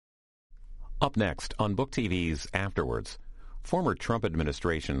Up next on Book TV's Afterwards, former Trump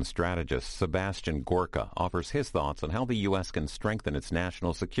administration strategist Sebastian Gorka offers his thoughts on how the U.S. can strengthen its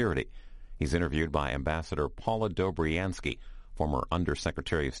national security. He's interviewed by Ambassador Paula Dobriansky, former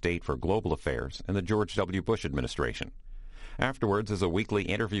Undersecretary of State for Global Affairs in the George W. Bush administration. Afterwards is a weekly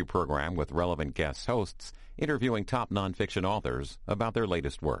interview program with relevant guest hosts interviewing top nonfiction authors about their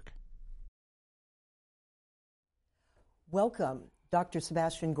latest work. Welcome, Dr.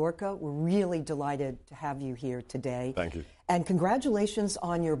 Sebastian Gorka. We're really delighted to have you here today. Thank you. And congratulations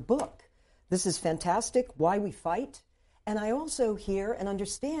on your book. This is fantastic, Why We Fight. And I also hear and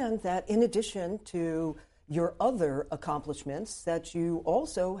understand that in addition to your other accomplishments, that you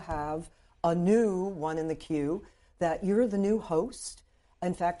also have a new one in the queue, that you're the new host,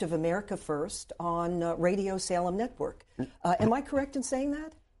 in fact, of America First on Radio Salem Network. Am I correct in saying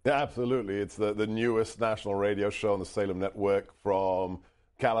that? Yeah, absolutely. It's the newest national radio show on the Salem Network, from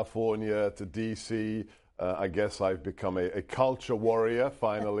California to D.C. I guess I've become a culture warrior,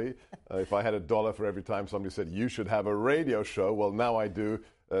 finally. If I had $1 for every time somebody said, you should have a radio show, well, now I do,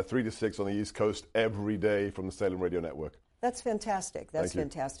 3 to 6 on the East Coast every day from the Salem Radio Network. That's fantastic. That's Thank you.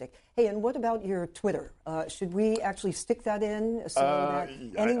 fantastic. Hey, and what about your Twitter? Should we actually stick that in so that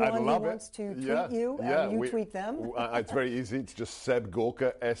anyone who wants to tweet you, you tweet them? It's very easy. It's just Seb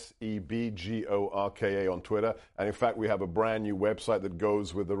Gorka, SEBGORKA on Twitter. And in fact, we have a brand new website that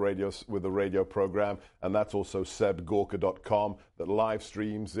goes with the radio program, and that's also sebgorka.com, that live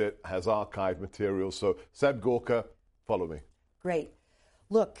streams it, has archived material. So Seb Gorka, follow me. Great.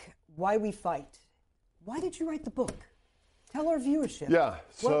 Look, Why We Fight. Why did you write the book? Tell our viewership. Yeah.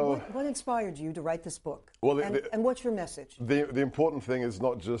 So what inspired you to write this book? Well, and what's your message? The important thing is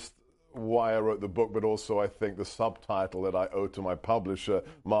not just why I wrote the book, but also I think the subtitle that I owe to my publisher,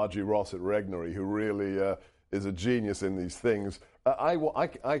 Margie Ross at Regnery, who really is a genius in these things.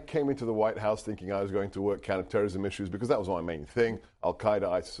 I came into the White House thinking I was going to work counterterrorism issues because that was my main thing, Al-Qaeda,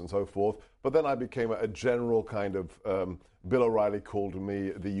 ISIS, and so forth. But then I became a general kind of, Bill O'Reilly called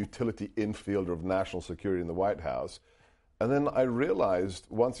me the utility infielder of national security in the White House. And then I realized,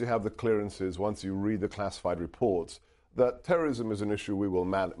 once you have the clearances, once you read the classified reports, that terrorism is an issue we will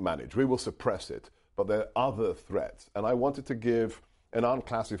manage. We will suppress it, but there are other threats. And I wanted to give an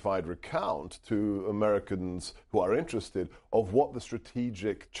unclassified recount to Americans who are interested of what the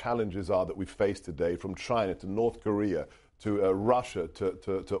strategic challenges are that we face today, from China to North Korea to Russia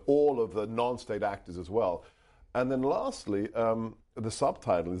to all of the non-state actors as well. And then lastly, the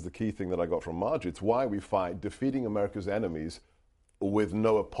subtitle is the key thing that I got from Margie. It's Why We Fight, Defeating America's Enemies with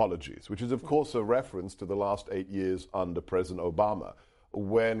No Apologies, which is, of course, a reference to the last 8 years under President Obama,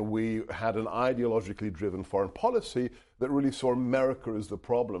 when we had an ideologically driven foreign policy that really saw America as the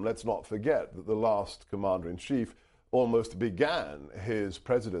problem. Let's not forget that the last commander-in-chief almost began his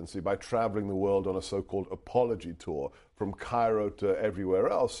presidency by traveling the world on a so-called apology tour from Cairo to everywhere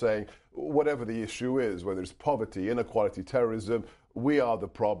else, saying whatever the issue is, whether it's poverty, inequality, terrorism, we are the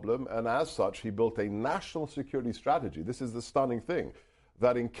problem. And as such, he built a national security strategy. This is the stunning thing,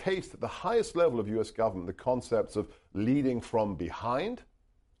 that encased at the highest level of U.S. government the concepts of leading from behind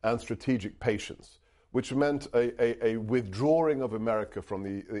and strategic patience, which meant a withdrawing of America from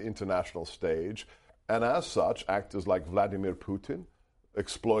the international stage. And as such, actors like Vladimir Putin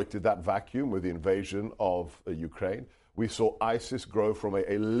exploited that vacuum with the invasion of Ukraine. We saw ISIS grow from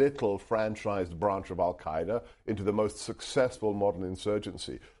a little franchised branch of Al-Qaeda into the most successful modern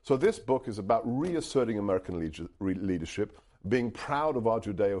insurgency. So this book is about reasserting American leadership, being proud of our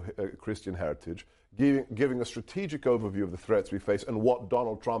Judeo-Christian heritage, giving a strategic overview of the threats we face and what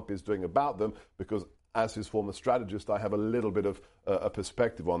Donald Trump is doing about them, because as his former strategist, I have a little bit of a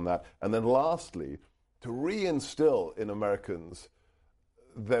perspective on that. And then lastly, to reinstill in Americans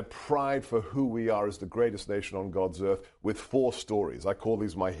their pride for who we are as the greatest nation on God's earth with 4 stories. I call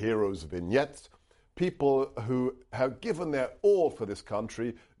these my heroes vignettes. People who have given their all for this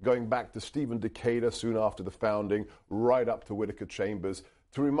country, going back to Stephen Decatur soon after the founding, right up to Whittaker Chambers,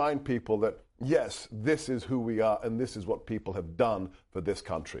 to remind people that, yes, this is who we are and this is what people have done for this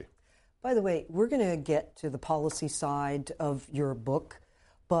country. By the way, we're going to get to the policy side of your book,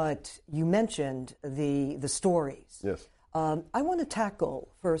 but you mentioned the stories. Yes. I want to tackle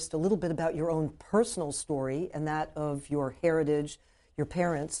first a little bit about your own personal story and that of your heritage, your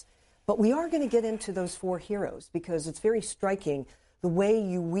parents. But we are going to get into those 4 heroes because it's very striking the way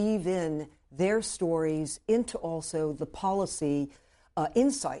you weave in their stories into also the policy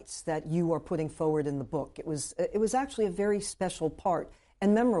insights that you are putting forward in the book. It was actually a very special part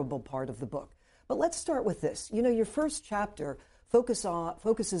and memorable part of the book. But let's start with this. You know, your first chapter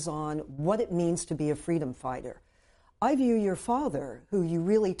focuses on what it means to be a freedom fighter. I view your father, who you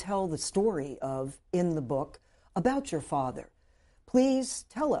really tell the story of in the book, about your father. Please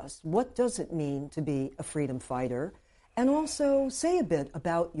tell us, what does it mean to be a freedom fighter? And also say a bit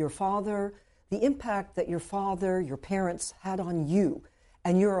about your father, the impact that your father, your parents, had on you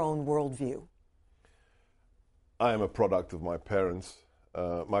and your own worldview. I am a product of my parents.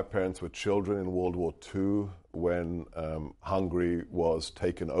 My parents were children in World War II when Hungary was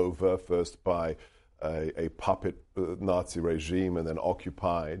taken over, first by a puppet Nazi regime and then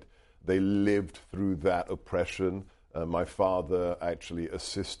occupied. They lived through that oppression. My father actually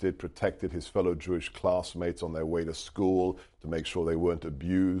assisted, protected his fellow Jewish classmates on their way to school to make sure they weren't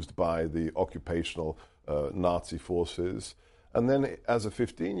abused by the occupational Nazi forces. And then as a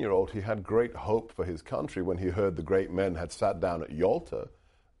 15-year-old, he had great hope for his country when he heard the great men had sat down at Yalta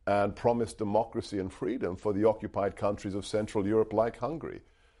and promised democracy and freedom for the occupied countries of Central Europe like Hungary.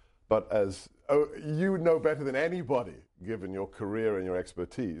 But as you know better than anybody, given your career and your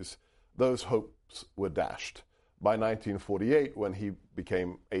expertise, those hopes were dashed. By 1948, when he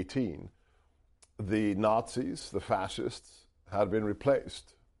became 18, the Nazis, the fascists, had been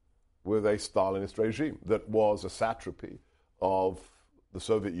replaced with a Stalinist regime that was a satrapy of the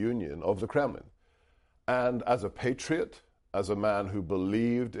Soviet Union, of the Kremlin. And as a patriot, as a man who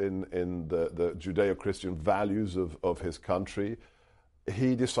believed in the Judeo-Christian values of his country,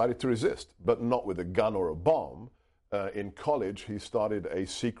 he decided to resist, but not with a gun or a bomb. In college, he started a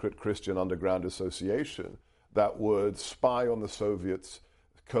secret Christian underground association that would spy on the Soviets,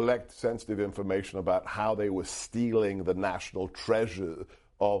 collect sensitive information about how they were stealing the national treasure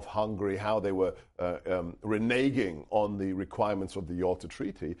of Hungary, how they were reneging on the requirements of the Yalta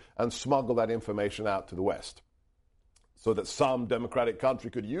Treaty, and smuggle that information out to the West so that some democratic country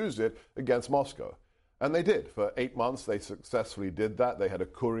could use it against Moscow. And they did. For 8 months, they successfully did that. They had a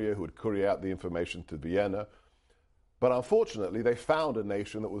courier who would courier out the information to Vienna. But unfortunately, they found a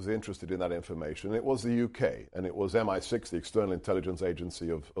nation that was interested in that information. It was the UK, and it was MI6, the External Intelligence Agency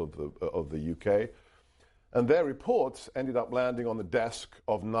of the UK. And their reports ended up landing on the desk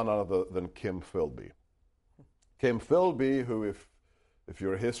of none other than Kim Philby. Kim Philby, who, if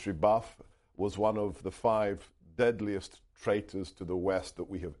you're a history buff, was one of the 5 deadliest traitors to the West that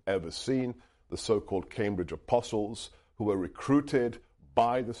we have ever seen, the so-called Cambridge Apostles, who were recruited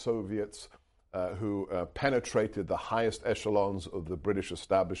by the Soviets, who penetrated the highest echelons of the British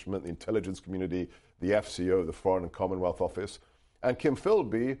establishment, the intelligence community, the FCO, the Foreign and Commonwealth Office. And Kim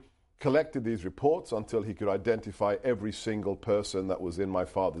Philby collected these reports until he could identify every single person that was in my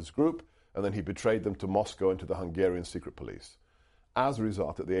father's group, and then he betrayed them to Moscow and to the Hungarian secret police. As a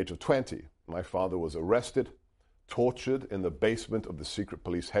result, at the age of 20, my father was arrested, tortured in the basement of the secret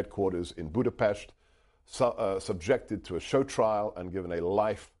police headquarters in Budapest, subjected to a show trial, and given a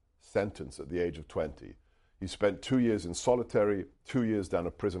life sentence at the age of 20. He spent 2 years in solitary, 2 years down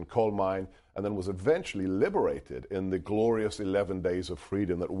a prison coal mine, and then was eventually liberated in the glorious 11 days of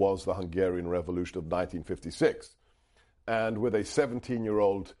freedom that was the Hungarian Revolution of 1956. And with a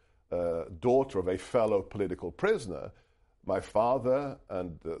 17-year-old daughter of a fellow political prisoner, my father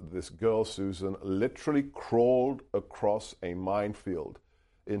and this girl, Susan, literally crawled across a minefield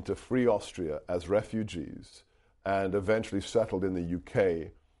into free Austria as refugees and eventually settled in the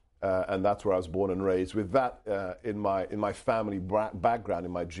UK. And that's where I was born and raised. With that in my family background,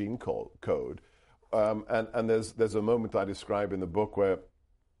 in my gene code, and there's a moment I describe in the book where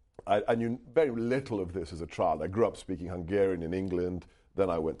I knew very little of this as a child. I grew up speaking Hungarian in England.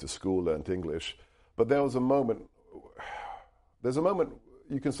 Then I went to school, learned English. But there was a moment. There's a moment.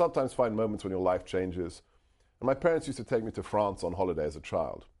 You can sometimes find moments when your life changes. And my parents used to take me to France on holiday as a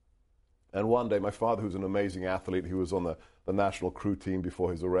child. And one day, my father, who's an amazing athlete, he was on the national crew team before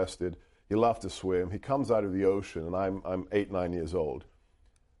he was arrested. He loved to swim. He comes out of the ocean, and I'm 8, 9 years old.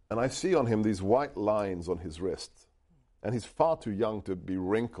 And I see on him these white lines on his wrists. And he's far too young to be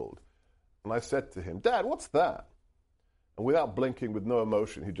wrinkled. And I said to him, "Dad, what's that?" And without blinking, with no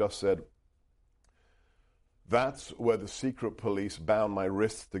emotion, he just said, "That's where the secret police bound my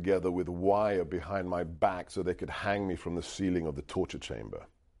wrists together with wire behind my back so they could hang me from the ceiling of the torture chamber."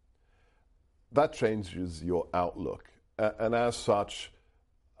 That changes your outlook. And as such,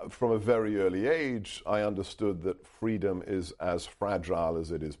 from a very early age, I understood that freedom is as fragile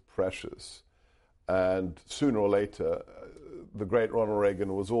as it is precious. And sooner or later, the great Ronald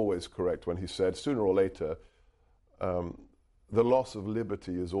Reagan was always correct when he said, sooner or later, the loss of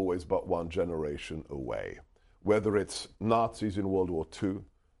liberty is always but one generation away. Whether it's Nazis in World War II,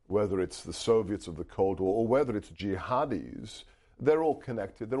 whether it's the Soviets of the Cold War, or whether it's jihadis, they're all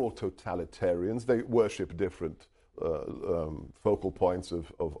connected, they're all totalitarians, they worship different focal points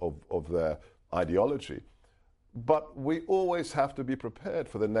of their ideology. But we always have to be prepared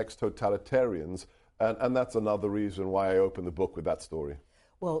for the next totalitarians, and that's another reason why I opened the book with that story.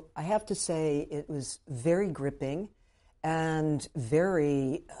 Well, I have to say it was very gripping and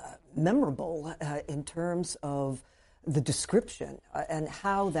very memorable in terms of the description and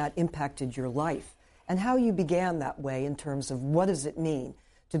how that impacted your life and how you began that way in terms of what does it mean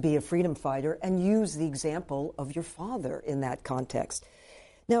to be a freedom fighter, and use the example of your father in that context.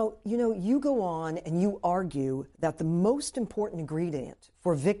 Now, you go on and you argue that the most important ingredient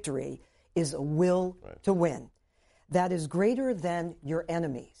for victory is a will to win that is greater than your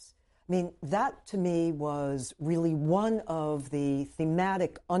enemies. I mean, that to me was really one of the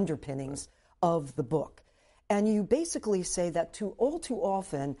thematic underpinnings of the book. And you basically say that all too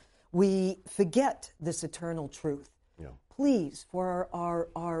often we forget this eternal truth. Yeah. Please, for our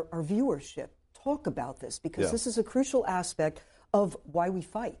viewership, talk about this, because this is a crucial aspect of why we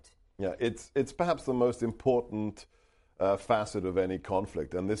fight. Yeah, it's perhaps the most important facet of any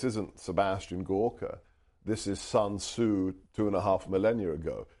conflict. And this isn't Sebastian Gorka. This is Sun Tzu 2.5 millennia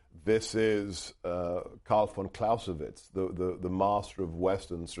ago. This is Karl von Clausewitz, the master of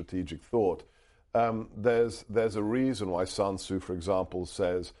Western strategic thought. There's a reason why Sun Tzu, for example,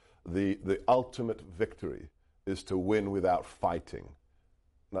 says the ultimate victory is to win without fighting.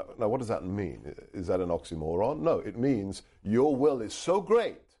 Now, what does that mean? Is that an oxymoron? No, it means your will is so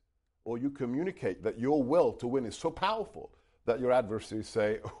great, or you communicate that your will to win is so powerful that your adversaries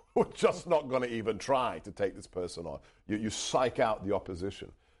say, we're just not going to even try to take this person on. You psych out the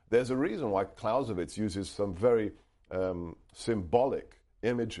opposition. There's a reason why Clausewitz uses some very symbolic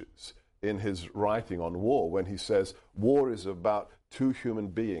images in his writing on war when he says war is about two human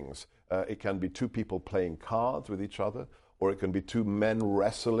beings. It can be two people playing cards with each other, or it can be two men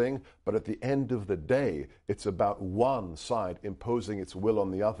wrestling, but at the end of the day, it's about one side imposing its will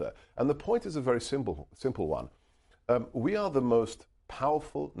on the other. And the point is a very simple one. We are the most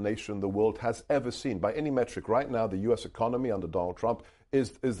powerful nation the world has ever seen. By any metric, right now, the U.S. economy under Donald Trump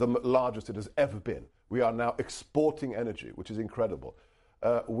is the largest it has ever been. We are now exporting energy, which is incredible.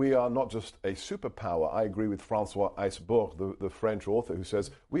 We are not just a superpower. I agree with François Heisbourg, the French author, who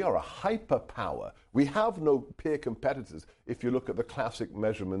says we are a hyperpower. We have no peer competitors if you look at the classic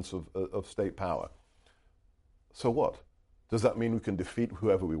measurements of state power. So what? Does that mean we can defeat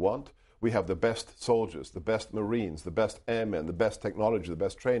whoever we want? We have the best soldiers, the best Marines, the best airmen, the best technology, the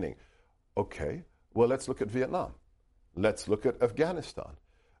best training. Okay, well, let's look at Vietnam. Let's look at Afghanistan.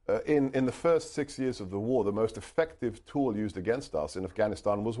 In the first 6 years of the war, the most effective tool used against us in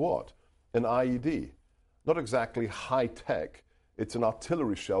Afghanistan was what? An IED. Not exactly high-tech. It's an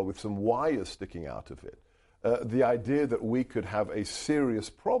artillery shell with some wires sticking out of it. The idea that we could have a serious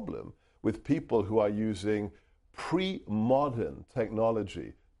problem with people who are using pre-modern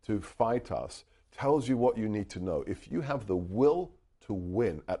technology to fight us tells you what you need to know. If you have the will to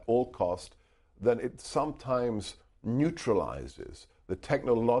win at all cost, then it sometimes neutralizes the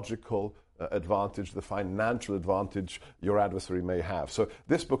technological advantage, the financial advantage your adversary may have. So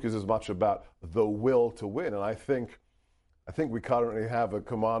this book is as much about the will to win, and I think we currently have a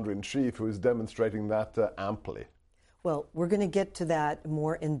commander-in-chief who is demonstrating that amply. Well, we're going to get to that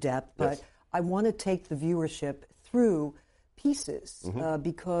more in depth, but I want to take the viewership through pieces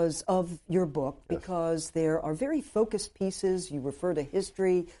because of your book, because there are very focused pieces. You refer to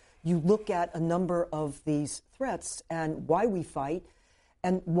history. You look at a number of these threats and why we fight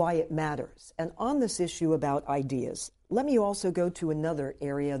and why it matters. And on this issue about ideas, let me also go to another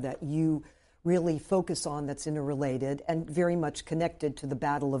area that you really focus on that's interrelated and very much connected to the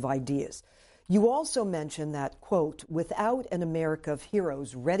battle of ideas. You also mention that, quote, without an America of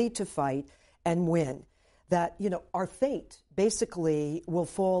heroes ready to fight and win, that, our fate basically will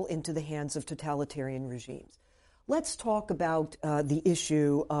fall into the hands of totalitarian regimes. Let's talk about the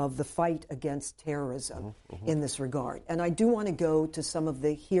issue of the fight against terrorism in this regard. And I do want to go to some of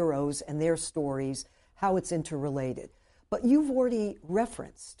the heroes and their stories, how it's interrelated. But you've already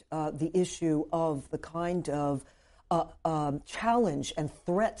referenced the issue of the kind of challenge and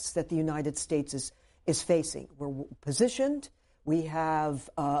threats that the United States is facing. We're positioned, we have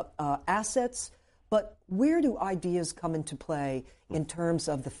assets, but where do ideas come into play in terms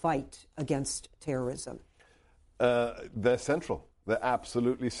of the fight against terrorism? They're central. They're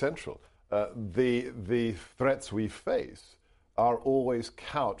absolutely central. The threats we face are always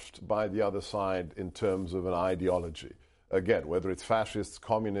couched by the other side in terms of an ideology. Again, whether it's fascists,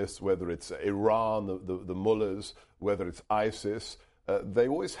 communists, whether it's Iran, the mullahs, whether it's ISIS, they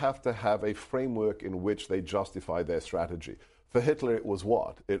always have to have a framework in which they justify their strategy. For Hitler, it was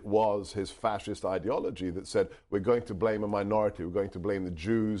what? It was his fascist ideology that said, we're going to blame a minority, we're going to blame the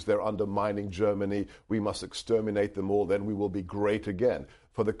Jews, they're undermining Germany, we must exterminate them all, then we will be great again.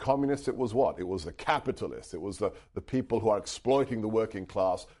 For the communists, it was what? It was the capitalists, it was the people who are exploiting the working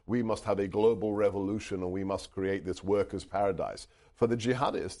class. We must have a global revolution and we must create this workers' paradise. For the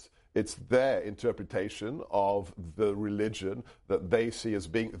jihadists, it's their interpretation of the religion that they see as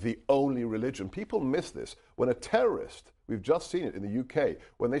being the only religion. People miss this. When a terrorist, we've just seen it in the UK,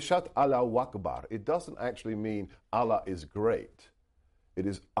 when they shout Allahu Akbar, it doesn't actually mean Allah is great. It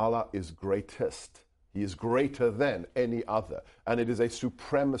is Allah is greatest. He is greater than any other. And it is a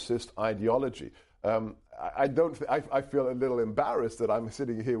supremacist ideology. I feel a little embarrassed that I'm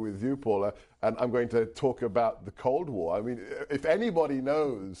sitting here with you, Paula, and I'm going to talk about the Cold War. I mean, if anybody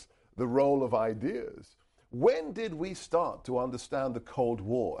knows the role of ideas, when did we start to understand the Cold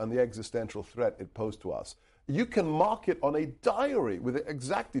War and the existential threat it posed to us? You can mark it on a diary with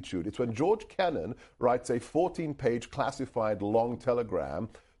exactitude. It's when George Kennan writes a 14-page classified long telegram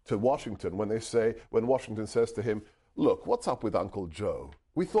to Washington when Washington says to him, look, what's up with Uncle Joe?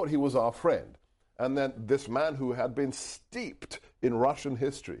 We thought he was our friend. And then this man who had been steeped in Russian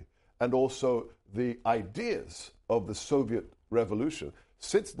history and also the ideas of the Soviet Revolution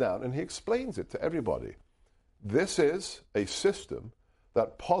sits down and he explains it to everybody. This is a system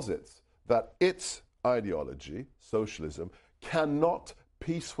that posits that its ideology, socialism, cannot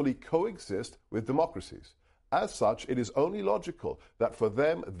peacefully coexist with democracies. As such, it is only logical that for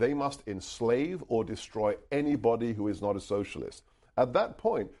them, they must enslave or destroy anybody who is not a socialist. At that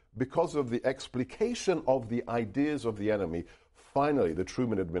point, because of the explication of the ideas of the enemy, finally the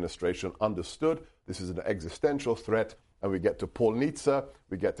Truman administration understood this is an existential threat, and we get to Paul Nitze,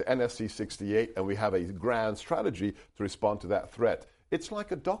 we get to NSC 68, and we have a grand strategy to respond to that threat. It's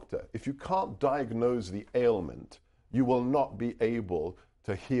like a doctor. If you can't diagnose the ailment, you will not be able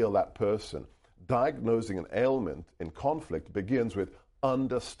to heal that person. Diagnosing an ailment in conflict begins with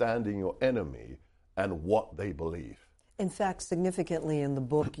understanding your enemy and what they believe. In fact, significantly in the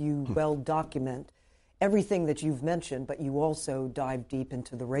book, you well document everything that you've mentioned, but you also dive deep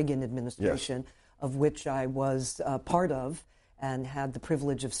into the Reagan administration, yes, of which I was part of and had the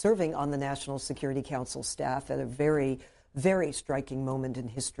privilege of serving on the National Security Council staff at a very, very striking moment in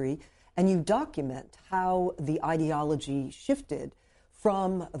history. And you document how the ideology shifted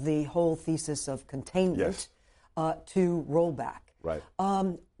from the whole thesis of containment, yes, to rollback. Right.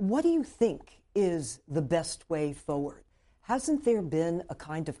 What do you think is the best way forward? Hasn't there been a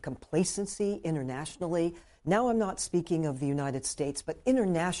kind of complacency internationally? Now I'm not speaking of the United States, but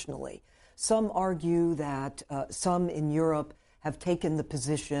internationally. Some argue that some in Europe have taken the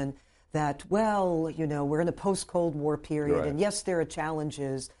position that, well, you know, we're in a post-Cold War period, right, and yes, there are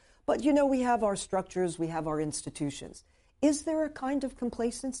challenges, but, you know, we have our structures, we have our institutions. Is there a kind of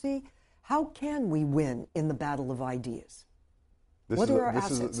complacency? How can we win in the battle of ideas? What are our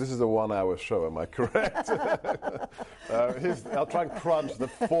assets? This is a 1-hour show, am I correct? I'll try and crunch the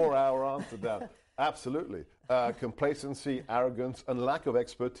 4-hour answer down. Absolutely. Complacency, arrogance, and lack of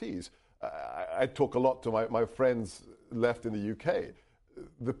expertise. I talk a lot to my friends left in the UK.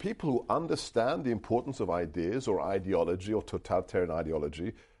 The people who understand the importance of ideas or ideology or totalitarian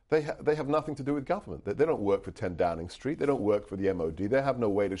ideology, they have nothing to do with government. They don't work for 10 Downing Street. They don't work for the MOD. They have no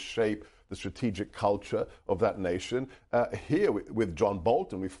way to shape the strategic culture of that nation. Here with John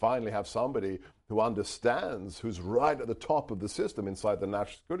Bolton, we finally have somebody who understands, who's right at the top of the system inside the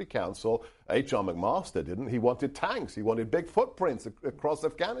National Security Council. H.R. McMaster didn't. He wanted tanks. He wanted big footprints across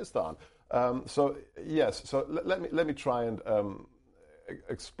Afghanistan. So let me try and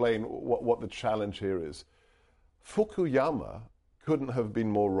explain what the challenge here is. Fukuyama couldn't have been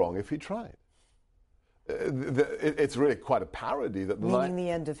more wrong if he tried. It's really quite a parody that meaning the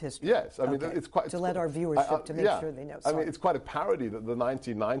end of history. Yes, I mean it's quite to let our viewership to make sure they know. Sorry. I mean it's quite a parody that the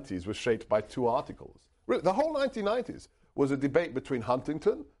 1990s was shaped by 2 articles. Really, the whole 1990s was a debate between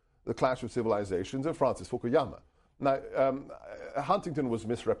Huntington, the Clash of Civilizations, and Francis Fukuyama. Now, Huntington was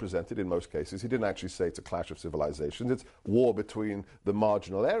misrepresented in most cases. He didn't actually say it's a clash of civilizations. It's war between the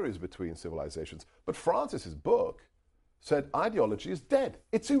marginal areas between civilizations. But Francis's book said ideology is dead.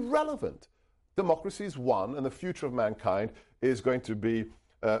 It's irrelevant. Democracy is won, and the future of mankind is going to be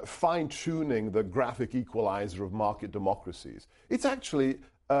fine-tuning the graphic equalizer of market democracies. It's actually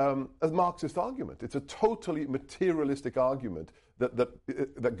a Marxist argument. It's a totally materialistic argument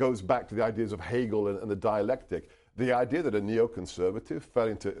that goes back to the ideas of Hegel and the dialectic. The idea that a neoconservative fell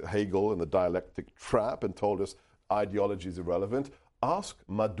into Hegel and the dialectic trap and told us ideology is irrelevant. Ask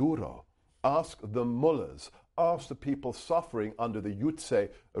Maduro. Ask the mullahs. Ask the people suffering under the Yutse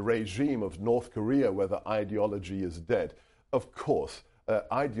regime of North Korea whether ideology is dead. Of course.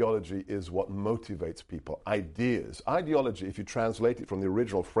 Ideology is what motivates people. Ideas. Ideology, if you translate it from the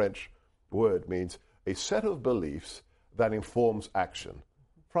original French word, means a set of beliefs that informs action.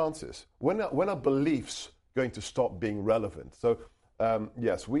 Francis, when are beliefs going to stop being relevant? So,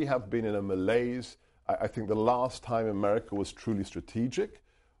 yes, we have been in a malaise. I think the last time America was truly strategic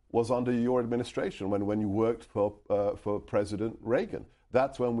was under your administration, when you worked for President Reagan.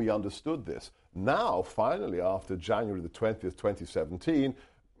 That's when we understood this. Now, finally, after January the 20th, 2017,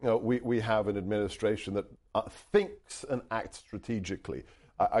 we have an administration that thinks and acts strategically.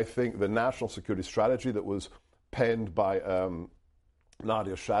 I think the national security strategy that was penned by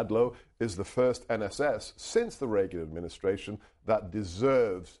Nadia Shadlow is the first NSS since the Reagan administration that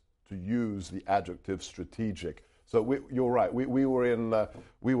deserves to use the adjective strategic. So you're right. We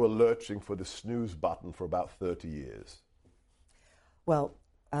were lurching for the snooze button for about 30 years. Well,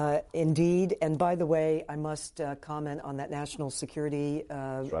 indeed. And by the way, I must comment on that national security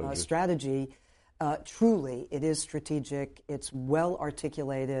strategy. Truly, it is strategic. It's well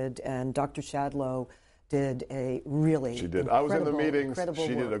articulated, and Dr. Shadlow did a really I was in the meetings.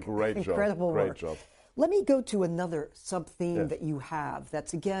 She did a great job. Incredible great work. job. Let me go to another sub-theme Yes. that you have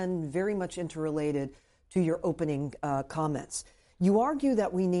that's, again, very much interrelated to your opening comments. You argue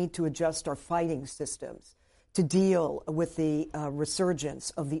that we need to adjust our fighting systems to deal with the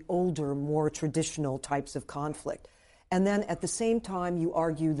resurgence of the older, more traditional types of conflict. And then at the same time, you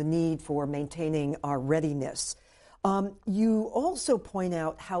argue the need for maintaining our readiness. You also point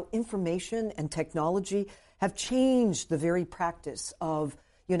out how information and technology have changed the very practice of,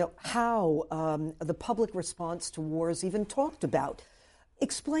 how the public response to war is even talked about.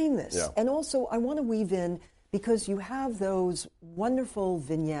 Explain this. Yeah. And also, I want to weave in, because you have those wonderful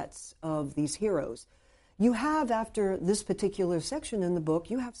vignettes of these heroes. You have, after this particular section in the book,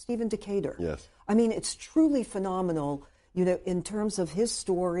 you have Stephen Decatur. Yes. I mean, it's truly phenomenal, in terms of his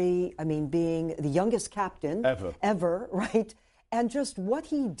story, being the youngest captain ever, right? And just what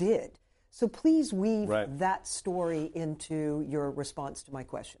he did. So please weave that story into your response to my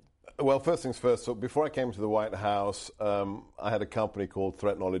question. Well, first things first. So before I came to the White House, I had a company called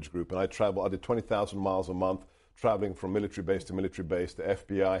Threat Knowledge Group, and I did 20,000 miles a month, traveling from military base to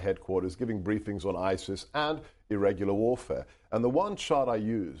FBI headquarters, giving briefings on ISIS and irregular warfare. And the one chart I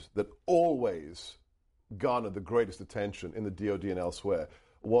used that always garnered the greatest attention in the DoD and elsewhere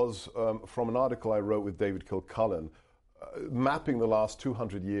was from an article I wrote with David Kilcullen, mapping the last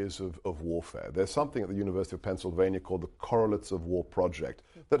 200 years of warfare. There's something at the University of Pennsylvania called the Correlates of War Project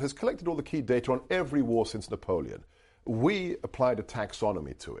that has collected all the key data on every war since Napoleon. We applied a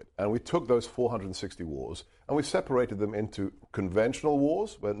taxonomy to it, and we took those 460 wars, and we separated them into conventional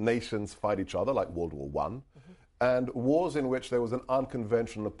wars, where nations fight each other, like World War I, and wars in which there was an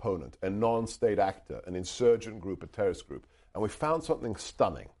unconventional opponent, a non-state actor, an insurgent group, a terrorist group. And we found something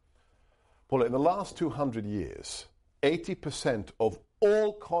stunning. Paula, in the last 200 years, 80% of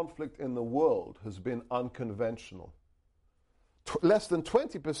all conflict in the world has been unconventional. Less than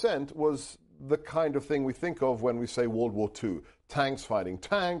 20% was the kind of thing we think of when we say World War II. Tanks fighting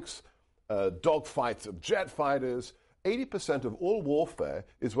tanks, dogfights of jet fighters. 80% of all warfare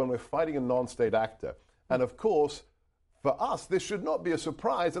is when we're fighting a non-state actor. And of course, for us, this should not be a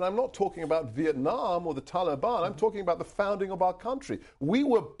surprise. And I'm not talking about Vietnam or the Taliban. I'm talking about the founding of our country. We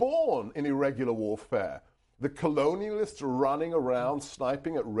were born in irregular warfare. The colonialists running around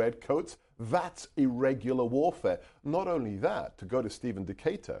sniping at redcoats, that's irregular warfare. Not only that, to go to Stephen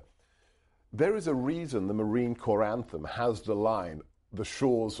Decatur, there is a reason the Marine Corps anthem has the line, the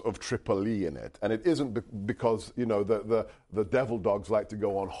shores of Tripoli, in it. And it isn't because, the devil dogs like to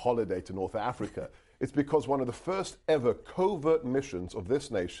go on holiday to North Africa. It's because one of the first ever covert missions of this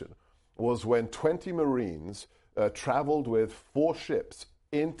nation was when 20 Marines traveled with 4 ships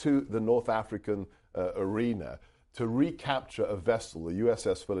into the North African arena to recapture a vessel, the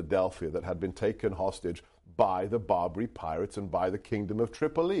USS Philadelphia, that had been taken hostage by the Barbary pirates and by the Kingdom of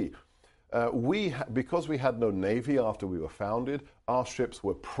Tripoli. Because we had no navy after we were founded, our ships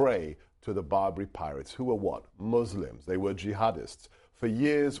were prey to the Barbary pirates, who were what? Muslims. They were jihadists. For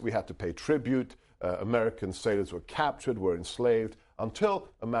years, we had to pay tribute. American sailors were captured, were enslaved, until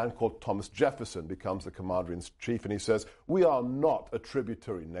a man called Thomas Jefferson becomes the commander-in-chief, and he says, we are not a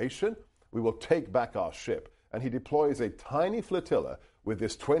tributary nation. We will take back our ship. And he deploys a tiny flotilla with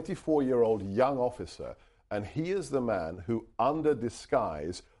this 24-year-old young officer, and he is the man who, under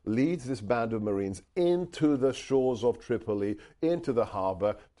disguise, leads this band of Marines into the shores of Tripoli, into the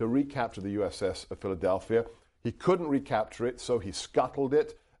harbor, to recapture the USS Philadelphia. He couldn't recapture it, so he scuttled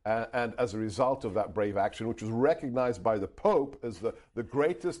it, And as a result of that brave action, which was recognized by the Pope as the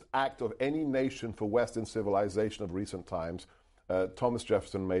greatest act of any nation for Western civilization of recent times, Thomas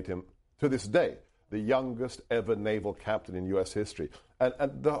Jefferson made him, to this day, the youngest ever naval captain in U.S. history. And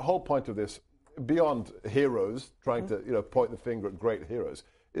the whole point of this, beyond heroes, trying to point the finger at great heroes,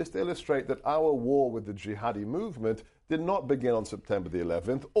 is to illustrate that our war with the jihadi movement did not begin on September the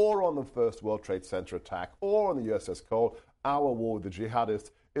 11th, or on the first World Trade Center attack, or on the USS Cole. Our war with the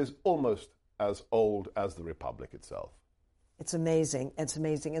jihadists is almost as old as the Republic itself. It's amazing. It's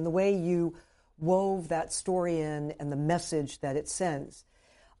amazing. And the way you wove that story in and the message that it sends.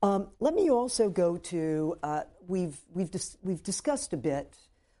 Let me also go to, we've discussed a bit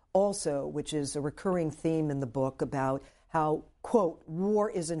also, which is a recurring theme in the book, about how, quote, war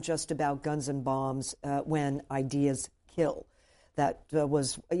isn't just about guns and bombs when ideas kill. That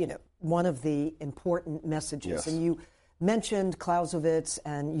was, one of the important messages. Yes. And you mentioned Clausewitz,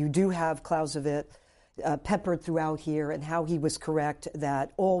 and you do have Clausewitz peppered throughout here, and how he was correct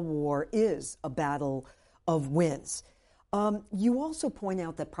that all war is a battle of wins. You also point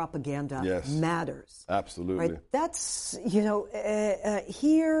out that propaganda matters. Absolutely. Right? That's,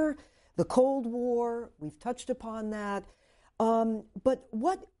 here, the Cold War, we've touched upon that. But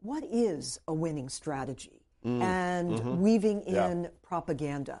what is a winning strategy? And weaving in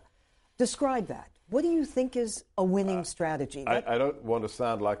propaganda. Describe that. What do you think is a winning strategy? I don't want to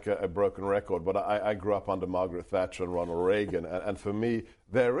sound like a broken record, but I grew up under Margaret Thatcher and Ronald Reagan, and for me,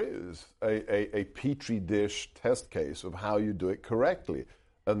 there is a petri dish test case of how you do it correctly,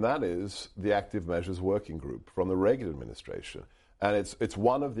 and that is the Active Measures Working Group from the Reagan administration. And it's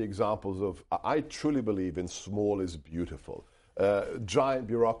one of the examples of, I truly believe in small is beautiful. Giant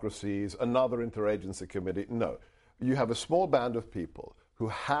bureaucracies, another interagency committee. No. You have a small band of people who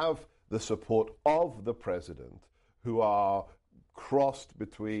have the support of the president, who are crossed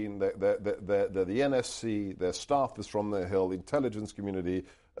between the NSC, their staffers from the Hill, intelligence community,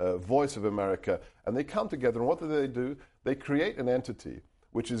 Voice of America, and they come together, and what do? They create an entity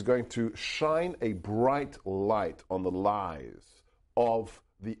which is going to shine a bright light on the lies of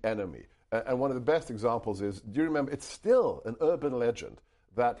the enemy. And one of the best examples is, do you remember, it's still an urban legend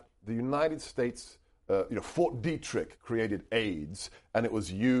that the United States, Fort Detrick created AIDS, and it was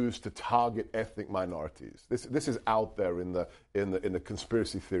used to target ethnic minorities. This is out there in the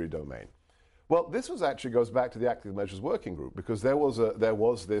conspiracy theory domain. Well, this actually goes back to the Active Measures Working Group, because there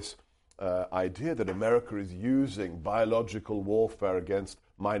was this idea that America is using biological warfare against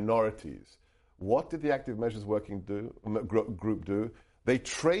minorities. What did the Active Measures Working Group do? They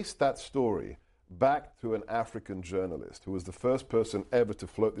traced that story back to an African journalist who was the first person ever to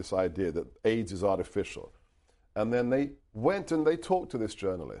float this idea that AIDS is artificial. And then they went and they talked to this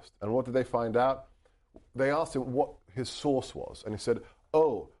journalist. And what did they find out? They asked him what his source was. And he said,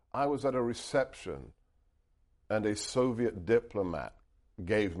 I was at a reception and a Soviet diplomat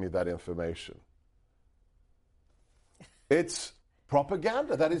gave me that information. It's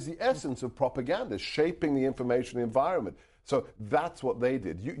propaganda. That is the essence of propaganda, shaping the information environment. So that's what they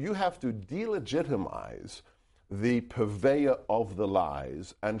did. You have to delegitimize the purveyor of the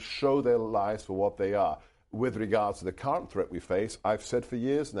lies and show their lies for what they are. With regards to the current threat we face, I've said for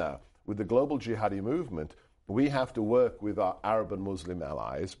years now, with the global jihadi movement, we have to work with our Arab and Muslim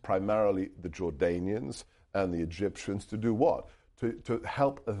allies, primarily the Jordanians and the Egyptians, to do what? To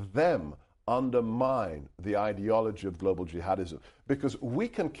help them undermine the ideology of global jihadism. Because we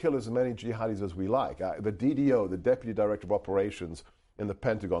can kill as many jihadis as we like. The DDO, the Deputy Director of Operations in the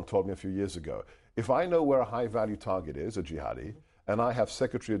Pentagon, told me a few years ago, if I know where a high-value target is, a jihadi, and I have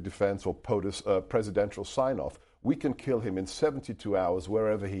Secretary of Defense or POTUS presidential sign-off, we can kill him in 72 hours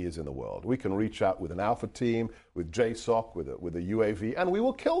wherever he is in the world. We can reach out with an Alpha team, with JSOC, with a UAV, and we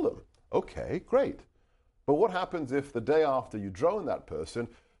will kill them. Okay, great. But what happens if the day after you drone that person,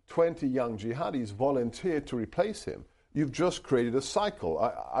 20 young jihadis volunteer to replace him? You've just created a cycle.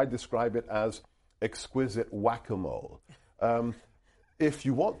 I describe it as exquisite whack-a-mole. If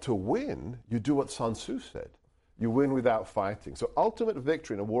you want to win, you do what Sun Tzu said. You win without fighting. So ultimate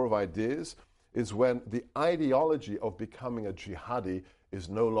victory in a war of ideas is when the ideology of becoming a jihadi is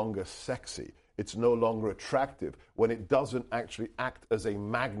no longer sexy. It's no longer attractive, when it doesn't actually act as a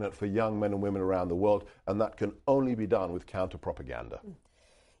magnet for young men and women around the world, and that can only be done with counter-propaganda.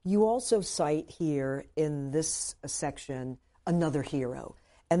 You also cite here in this section another hero,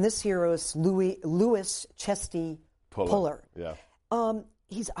 and this hero is Louis Chesty Puller. Yeah.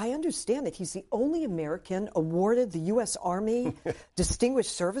 I understand that he's the only American awarded the U.S. Army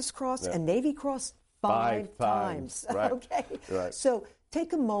Distinguished Service Cross and Navy Cross five times. Right. Okay. Right. So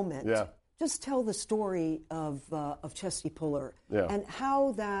take a moment just tell the story of Chesty Puller Yeah. and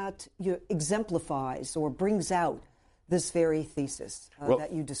how that exemplifies or brings out this very thesis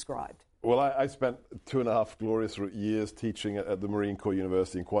that you described. Well, I spent 2.5 glorious years teaching at the Marine Corps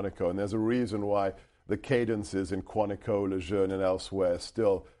University in Quantico, and there's a reason why the cadences in Quantico, Lejeune, and elsewhere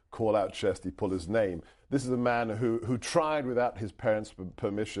still call out Chesty Puller's name. This is a man who tried without his parents'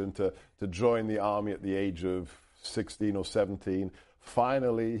 permission to join the army at the age of 16 or 17.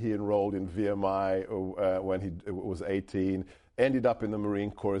 Finally, he enrolled in VMI when he was 18, ended up in the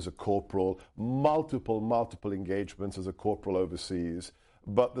Marine Corps as a corporal, multiple engagements as a corporal overseas.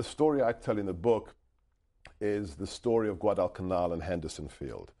 But the story I tell in the book is the story of Guadalcanal and Henderson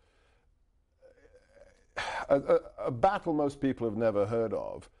Field. A battle most people have never heard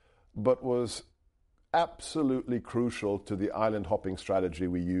of, but was absolutely crucial to the island hopping strategy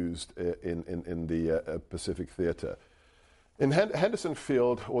we used in the Pacific Theater. Henderson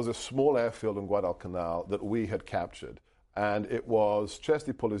Field was a small airfield in Guadalcanal that we had captured, and it was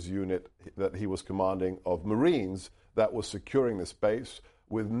Chesty Puller's unit that he was commanding of Marines that was securing this base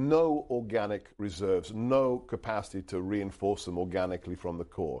with no organic reserves, no capacity to reinforce them organically from the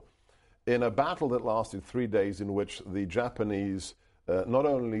Corps. In a battle that lasted 3 days, in which the Japanese not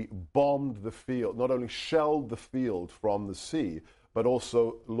only bombed the field, not only shelled the field from the sea, but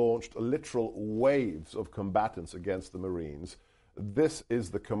also launched literal waves of combatants against the Marines. This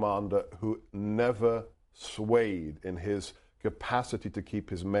is the commander who never swayed in his capacity to keep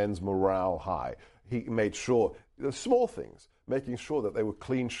his men's morale high. He made sure, the small things, making sure that they were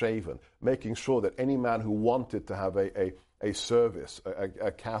clean-shaven, making sure that any man who wanted to have a service,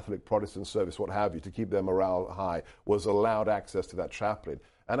 a Catholic, Protestant service, what have you, to keep their morale high, was allowed access to that chaplain.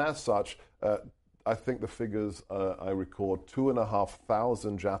 And as such, I think the figures I record,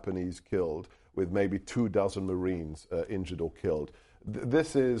 2,500 Japanese killed, with maybe 24 Marines injured or killed.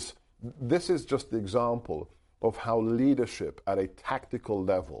 This is just the example of how leadership at a tactical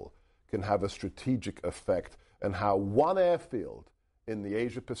level can have a strategic effect, and how one airfield in the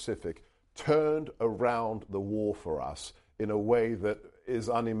Asia Pacific turned around the war for us in a way that is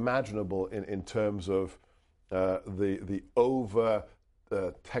unimaginable in terms of the over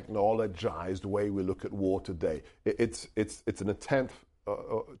technologized way we look at war today. It's an attempt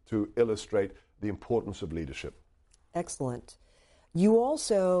to illustrate the importance of leadership. Excellent. You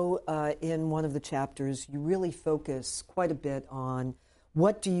also, in one of the chapters, you really focus quite a bit on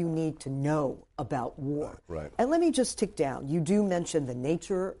what do you need to know about war. Right. And let me just tick down. You do mention the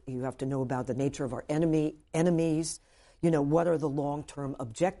nature. You have to know about the nature of our enemies. You know, what are the long-term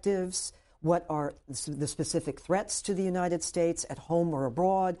objectives? What are the specific threats to the United States at home or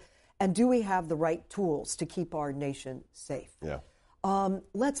abroad? And do we have the right tools to keep our nation safe? Yeah.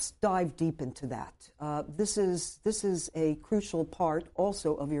 Let's dive deep into that. This is a crucial part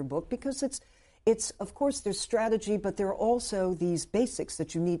also of your book, because it's of course there's strategy, but there are also these basics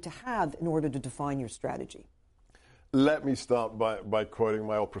that you need to have in order to define your strategy. Let me start by quoting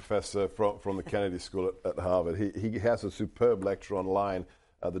my old professor from the Kennedy School at Harvard. He has a superb lecture online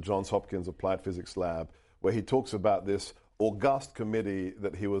at the Johns Hopkins Applied Physics Lab, where he talks about this august committee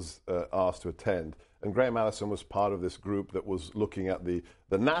that he was asked to attend. And Graham Allison was part of this group that was looking at the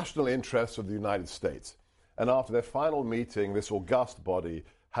national interests of the United States. And after their final meeting, this august body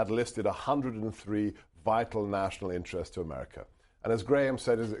had listed 103 vital national interests to America. And as Graham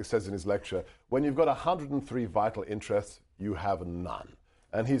says in his lecture, when you've got 103 vital interests, you have none.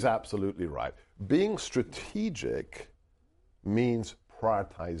 And he's absolutely right. Being strategic means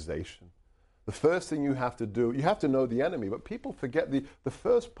prioritization. The first thing you have to do, you have to know the enemy. But people forget the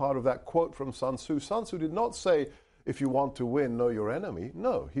first part of that quote from Sun Tzu. Sun Tzu did not say, if you want to win, know your enemy.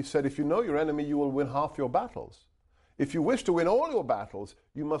 No, he said, if you know your enemy, you will win half your battles. If you wish to win all your battles,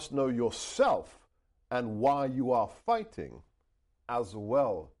 you must know yourself and why you are fighting, as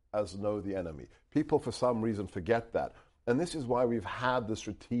well as know the enemy. People, for some reason, forget that. And this is why we've had the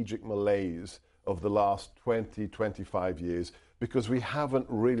strategic malaise of the last 20, 25 years, because we haven't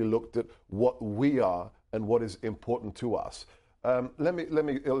really looked at what we are and what is important to us. Let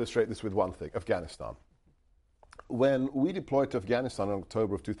me illustrate this with one thing, Afghanistan. When we deployed to Afghanistan in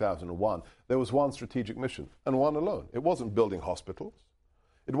October of 2001, there was one strategic mission, and one alone. It wasn't building hospitals.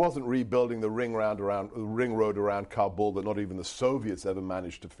 It wasn't rebuilding the ring road around Kabul that not even the Soviets ever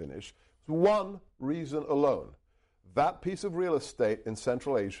managed to finish. It was one reason alone. That piece of real estate in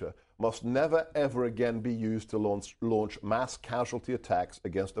Central Asia must never, ever again be used to launch mass casualty attacks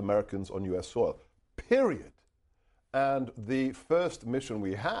against Americans on U.S. soil. Period. And the first mission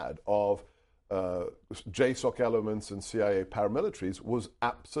we had of JSOC elements and CIA paramilitaries was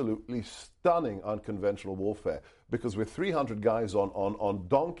absolutely stunning unconventional warfare, because with 300 guys on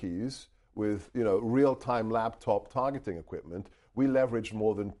donkeys with real-time laptop targeting equipment. We leveraged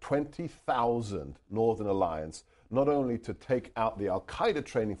more than 20,000 Northern Alliance, not only to take out the Al-Qaeda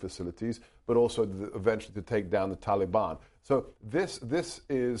training facilities, but also eventually to take down the Taliban. So this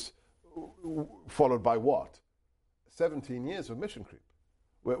is followed by what? 17 years of mission creep.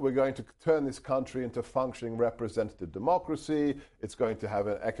 We're going to turn this country into functioning representative democracy. It's going to have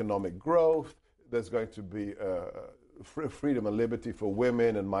an economic growth. There's going to be freedom and liberty for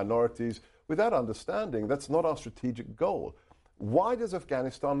women and minorities. With that understanding, that's not our strategic goal. Why does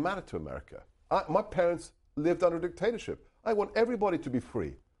Afghanistan matter to America? My parents lived under dictatorship. I want everybody to be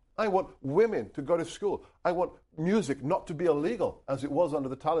free. I want women to go to school. I want music not to be illegal as it was under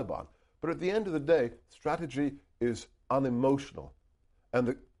the Taliban. But at the end of the day, strategy is unemotional.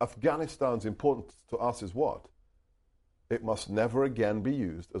 And Afghanistan's importance to us is what? It must never again be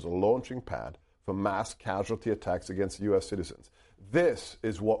used as a launching pad for mass casualty attacks against U.S. citizens. This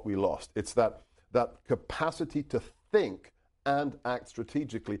is what we lost. It's that capacity to think and act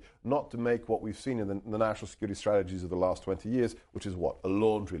strategically, not to make what we've seen in the national security strategies of the last 20 years, which is what? A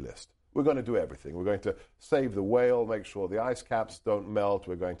laundry list. We're going to do everything. We're going to save the whale, make sure the ice caps don't melt.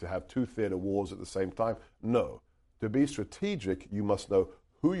 We're going to have 2 theater wars at the same time. No. To be strategic, you must know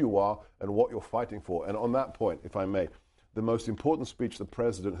who you are and what you're fighting for. And on that point, if I may, the most important speech the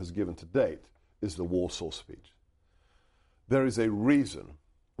president has given to date is the Warsaw speech. There is a reason.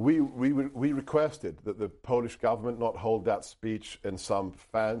 We requested that the Polish government not hold that speech in some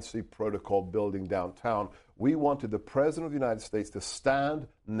fancy protocol building downtown. We wanted the President of the United States to stand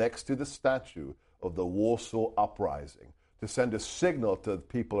next to the statue of the Warsaw Uprising, to send a signal to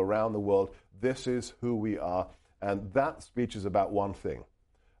people around the world, this is who we are. And that speech is about one thing.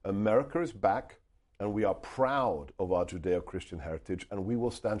 America is back, and we are proud of our Judeo-Christian heritage, and we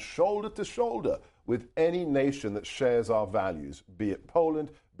will stand shoulder to shoulder with any nation that shares our values, be it Poland,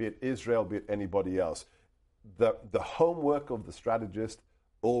 be it Israel, be it anybody else. The homework of the strategist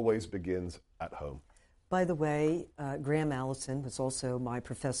always begins at home. By the way, Graham Allison was also my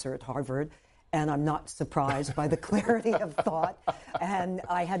professor at Harvard, and I'm not surprised by the clarity of thought. And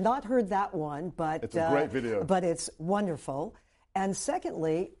I had not heard that one, but it's a great video. But it's wonderful. And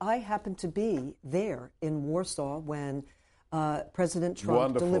secondly, I happened to be there in Warsaw when President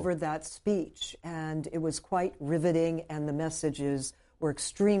Trump delivered that speech, and it was quite riveting, and the messages were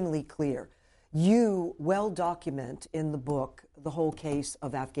extremely clear. You well document in the book the whole case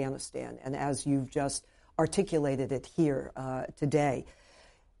of Afghanistan, and as you've just articulated it here today.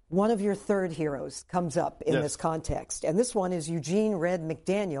 One of your third heroes comes up in this context, and this one is Eugene Red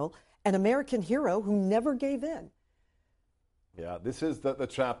McDaniel, an American hero who never gave in. Yeah, this is the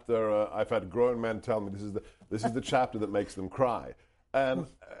chapter. I've had grown men tell me this is the chapter that makes them cry, and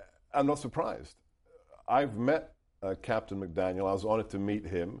I'm not surprised. I've met Captain McDaniel. I was honored to meet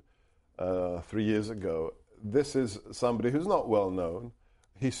him 3 years ago. This is somebody who's not well known.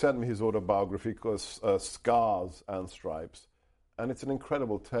 He sent me his autobiography called Scars and Stripes, and it's an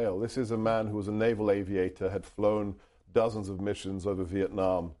incredible tale. This is a man who was a naval aviator, had flown dozens of missions over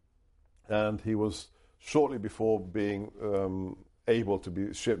Vietnam, and he was shortly before being able to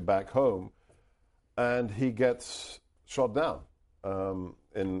be shipped back home, and he gets shot down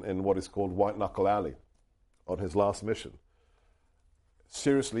in what is called White Knuckle Alley on his last mission.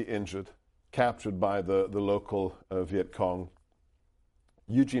 Seriously injured, captured by the local Viet Cong.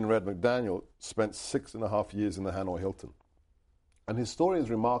 Eugene Red McDaniel spent 6.5 years in the Hanoi Hilton. And his story is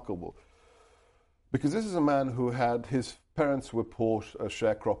remarkable because this is a man who had, his parents were poor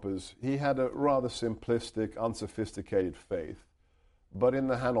sharecroppers. He had a rather simplistic, unsophisticated faith. But in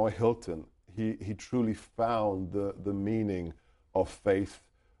the Hanoi Hilton, he truly found the meaning of faith,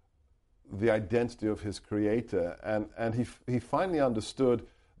 the identity of his creator. And he finally understood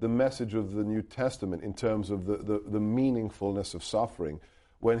the message of the New Testament in terms of the meaningfulness of suffering.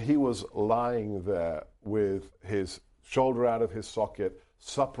 When he was lying there with his shoulder out of his socket,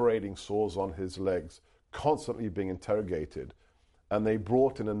 suppurating sores on his legs, constantly being interrogated, and they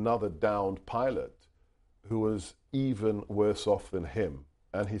brought in another downed pilot who was even worse off than him.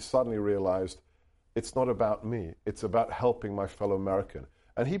 And he suddenly realized, it's not about me, it's about helping my fellow American.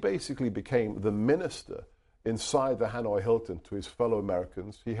 And he basically became the minister inside the Hanoi Hilton to his fellow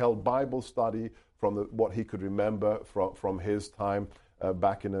Americans. He held Bible study from what he could remember from his time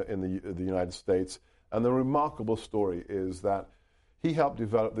back in the United States. And the remarkable story is that he helped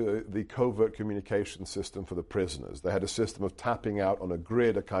develop the covert communication system for the prisoners. They had a system of tapping out on a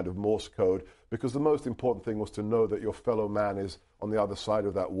grid, a kind of Morse code, because the most important thing was to know that your fellow man is on the other side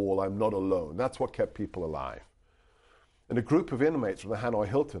of that wall. I'm not alone. That's what kept people alive. And a group of inmates from the Hanoi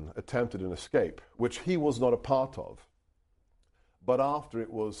Hilton attempted an escape, which he was not a part of. But after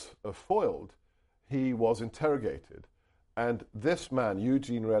it was foiled, he was interrogated. And this man,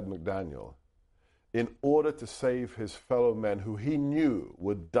 Eugene Red McDaniel, in order to save his fellow men who he knew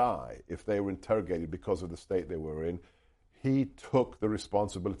would die if they were interrogated because of the state they were in, he took the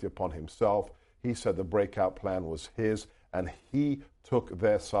responsibility upon himself. He said the breakout plan was his, and he took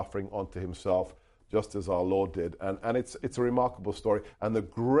their suffering onto himself, just as our Lord did. And it's a remarkable story. And the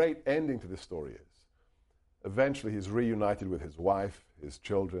great ending to this story is, eventually he's reunited with his wife, his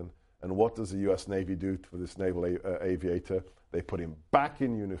children, and what does the U.S. Navy do for this naval aviator? They put him back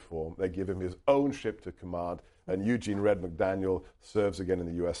in uniform, they give him his own ship to command, and Eugene Red McDaniel serves again in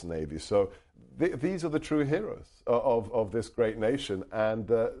the U.S. Navy. So these are the true heroes of this great nation. And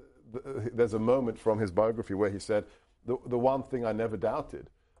there's a moment from his biography where he said, the one thing I never doubted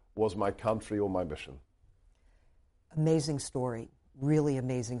was my country or my mission. Amazing story, really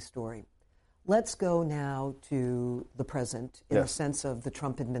amazing story. Let's go now to the present in the sense of the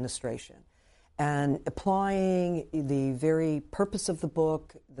Trump administration and applying the very purpose of the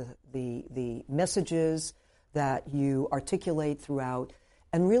book, the messages that you articulate throughout,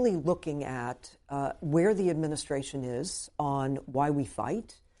 and really looking at where the administration is on why we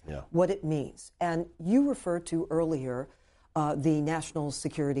fight, what it means. And you referred to earlier the National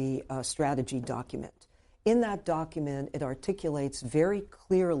Security Strategy document. In that document, it articulates very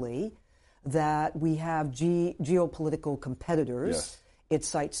clearly that we have geopolitical competitors. Yes. It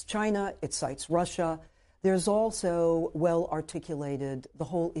cites China, it cites Russia. There's also well articulated the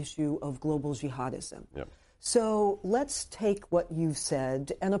whole issue of global jihadism. Yep. So let's take what you've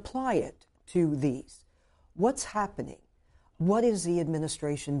said and apply it to these. What's happening? What is the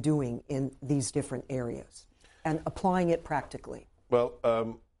administration doing in these different areas and applying it practically? Well,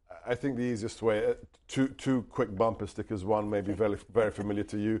 I think the easiest way, two quick bumper stickers. One may be very, very familiar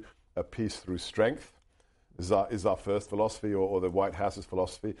to you. Peace through strength is our first philosophy, or the White House's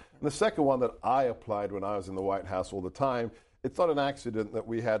philosophy. And the second one that I applied when I was in the White House all the time, it's not an accident that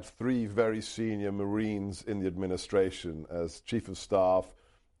we had three very senior Marines in the administration as Chief of Staff,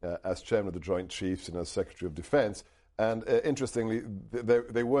 as Chairman of the Joint Chiefs, and as Secretary of Defense. And interestingly,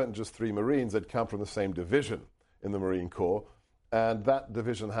 they weren't just three Marines, they'd come from the same division in the Marine Corps. And that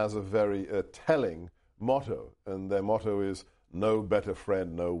division has a very telling motto, and their motto is, no better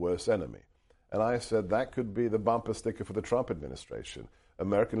friend, no worse enemy. And I said that could be the bumper sticker for the Trump administration.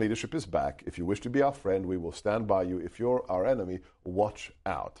 American leadership is back. If you wish to be our friend, we will stand by you. If you're our enemy, watch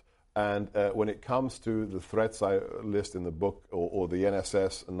out. And when it comes to the threats I list in the book, or the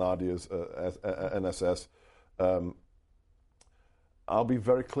NSS, Nadia's NSS, I'll be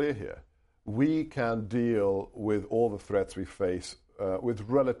very clear here. We can deal with all the threats we face with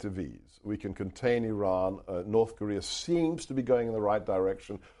relative ease. We can contain Iran. North Korea seems to be going in the right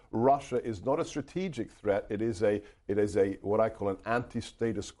direction. Russia is not a strategic threat. It is a what I call an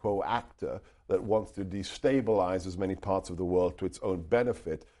anti-status quo actor that wants to destabilize as many parts of the world to its own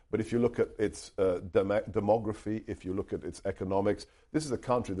benefit. But if you look at its demography, if you look at its economics, this is a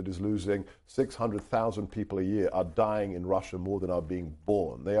country that is losing 600,000 people a year, are dying in Russia more than are being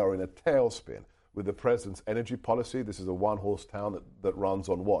born. They are in a tailspin. With the president's energy policy, this is a one-horse town that runs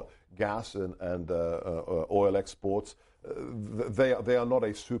on what? Gas and oil exports. They are not a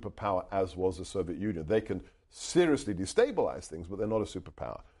superpower as was the Soviet Union. They can seriously destabilize things, but they're not a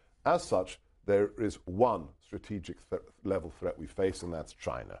superpower. As such, there is one strategic level threat we face, and that's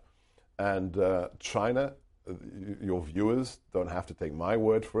China. And China, your viewers don't have to take my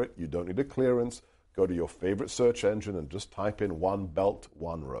word for it. You don't need a clearance. Go to your favorite search engine and just type in One Belt,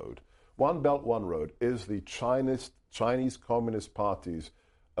 One Road. One Belt, One Road is the Chinese Communist Party's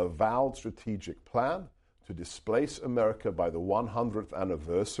avowed strategic plan to displace America by the 100th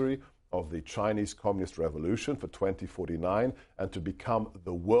anniversary of the Chinese Communist Revolution for 2049 and to become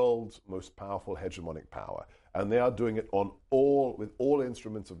the world's most powerful hegemonic power. And they are doing it with all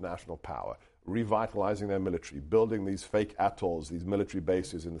instruments of national power, revitalizing their military, building these fake atolls, these military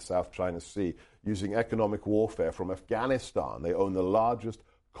bases in the South China Sea, using economic warfare from Afghanistan. They own the largest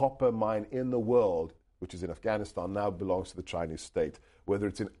copper mine in the world, which is in Afghanistan, now belongs to the Chinese state. Whether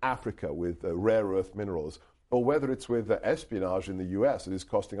it's in Africa with rare earth minerals, or whether it's with espionage in the U.S. that is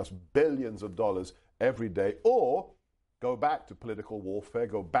costing us billions of dollars every day, or go back to political warfare,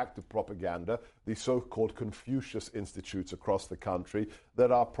 go back to propaganda, the so-called Confucius Institutes across the country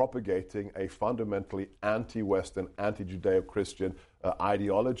that are propagating a fundamentally anti-Western, anti-Judeo-Christian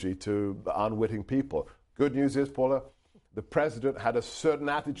ideology to unwitting people. Good news is, Paula, the president had a certain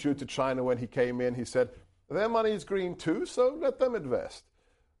attitude to China when he came in. He said, their money is green too, so let them invest.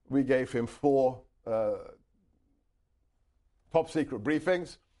 We gave him 4 top secret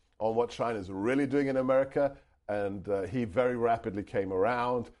briefings on what China is really doing in America, And he very rapidly came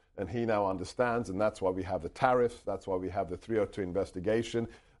around, and he now understands, and that's why we have the tariffs, that's why we have the 302 investigation.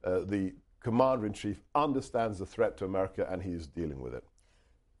 The Commander-in-Chief understands the threat to America, and he's dealing with it.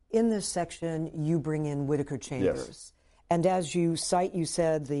 In this section, you bring in Whittaker Chambers. Yes. And as you cite, you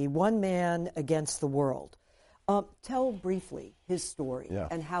said, the one man against the world. Tell briefly his story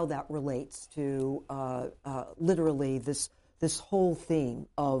and how that relates to literally this whole theme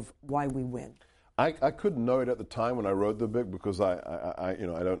of why we win. I couldn't know it at the time when I wrote the book because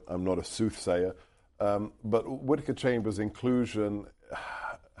I'm not a soothsayer. But Whittaker Chambers' inclusion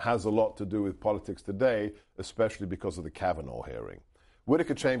has a lot to do with politics today, especially because of the Kavanaugh hearing.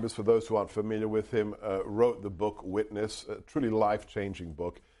 Whittaker Chambers, for those who aren't familiar with him, wrote the book Witness, a truly life-changing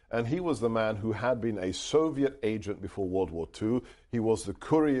book. And he was the man who had been a Soviet agent before World War II. He was the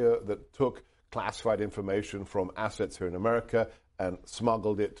courier that took classified information from assets here in America and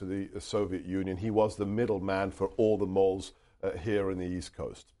smuggled it to the Soviet Union. He was the middleman for all the moles here in the East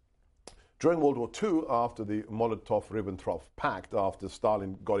Coast. During World War II, after the Molotov-Ribbentrop Pact, after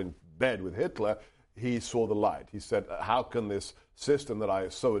Stalin got in bed with Hitler, he saw the light. He said, how can this system that I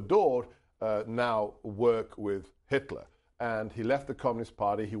so adored now work with Hitler? And he left the Communist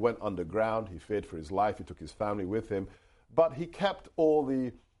Party. He went underground. He feared for his life. He took his family with him. But he kept all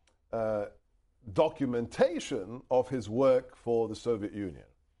the documentation of his work for the Soviet Union.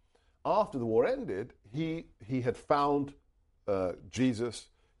 After the war ended, he had found Jesus.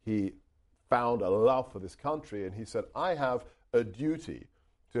 He found a love for this country. And he said, I have a duty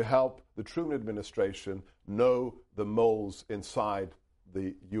to help the Truman administration know the moles inside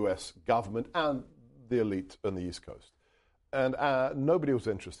the U.S. government and the elite on the East Coast. And nobody was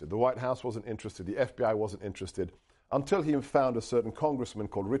interested. The White House wasn't interested. The FBI wasn't interested until he found a certain congressman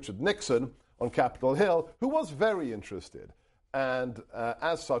called Richard Nixon on Capitol Hill who was very interested. And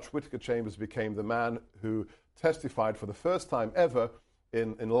as such, Whittaker Chambers became the man who testified for the first time ever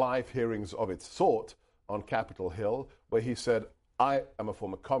in live hearings of its sort on Capitol Hill, where he said, I am a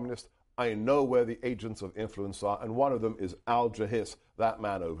former communist. I know where the agents of influence are, and one of them is Alger Hiss, that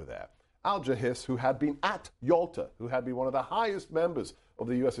man over there. Alger Hiss, who had been at Yalta, who had been one of the highest members of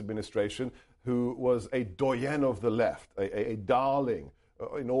the U.S. administration, who was a doyen of the left, a darling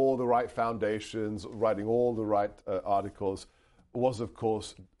in all the right foundations, writing all the right articles, was, of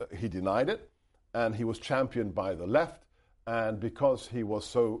course, he denied it, and he was championed by the left, and because he was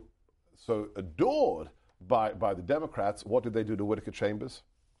so adored by the Democrats, what did they do to Whittaker Chambers?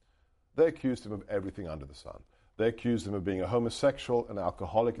 They accused him of everything under the sun. They accused him of being a homosexual, an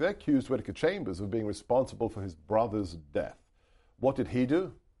alcoholic. They accused Whittaker Chambers of being responsible for his brother's death. What did he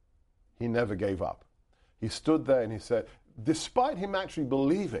do? He never gave up. He stood there and he said, despite him actually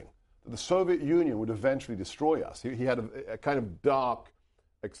believing that the Soviet Union would eventually destroy us, he had a kind of dark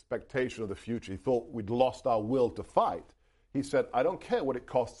expectation of the future. He thought we'd lost our will to fight. He said, I don't care what it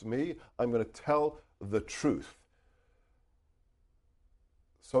costs me. I'm going to tell the truth.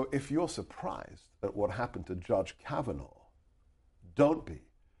 So if you're surprised at what happened to Judge Kavanaugh, don't be,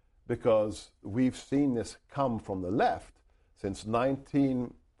 because we've seen this come from the left since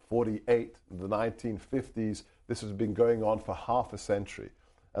 1948, the 1950s. This has been going on for half a century.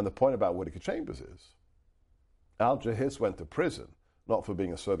 And the point about Whittaker Chambers is, Alger Hiss went to prison, not for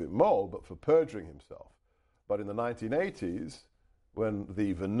being a Soviet mole, but for perjuring himself. But in the 1980s, when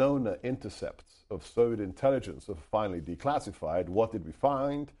the Venona intercepts of Soviet intelligence are finally declassified, what did we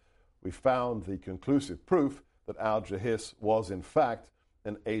find? We found the conclusive proof that Alger Hiss was, in fact,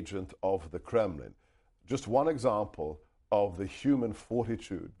 an agent of the Kremlin. Just one example of the human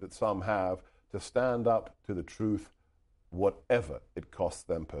fortitude that some have to stand up to the truth, whatever it costs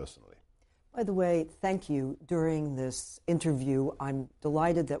them personally. By the way, thank you. During this interview, I'm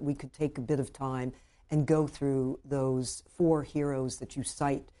delighted that we could take a bit of time and go through those 4 heroes that you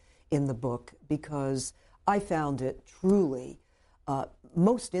cite in the book, because I found it truly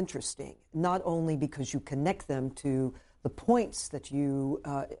most interesting, not only because you connect them to the points that you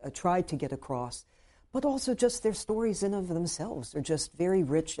tried to get across, but also just their stories in of themselves. They're just very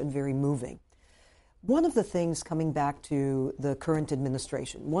rich and very moving. One of the things, coming back to the current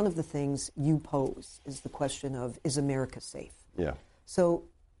administration, one of the things you pose is the question of, is America safe? Yeah. So,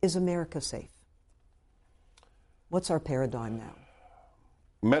 is America safe? What's our paradigm now?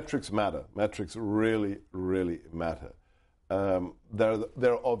 Metrics matter. Metrics really, really matter.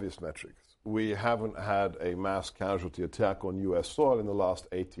 There are obvious metrics. We haven't had a mass casualty attack on U.S. soil in the last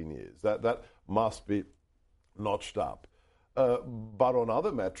 18 years. That must be notched up. But on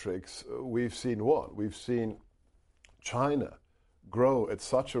other metrics, we've seen what? We've seen China grow at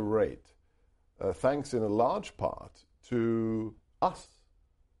such a rate, thanks in a large part to us.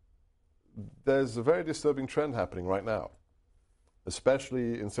 there's a very disturbing trend happening right now,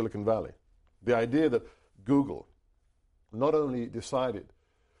 especially in Silicon Valley. The idea that Google not only decided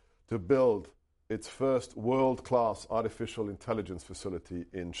to build its first world-class artificial intelligence facility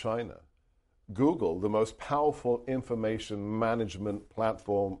in China, Google, the most powerful information management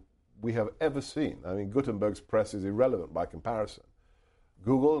platform we have ever seen. I mean, Gutenberg's press is irrelevant by comparison.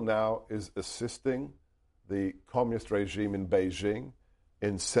 Google now is assisting the communist regime in Beijing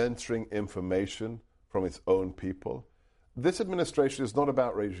in censoring information from its own people. This administration is not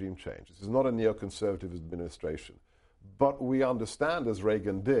about regime change. This is not a neoconservative administration. But we understand, as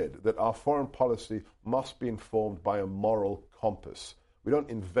Reagan did, that our foreign policy must be informed by a moral compass. We don't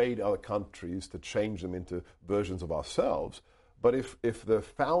invade other countries to change them into versions of ourselves. But if the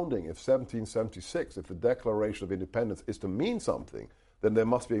founding, if 1776, if the Declaration of Independence is to mean something, then there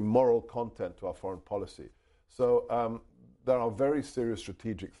must be a moral content to our foreign policy. So there are very serious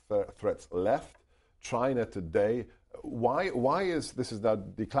strategic threats left. China today, why is this is now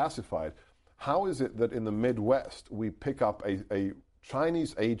declassified? How is it that in the Midwest we pick up a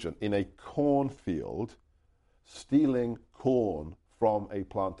Chinese agent in a cornfield stealing corn from a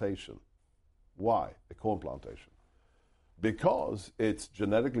plantation? Why a corn plantation? Because it's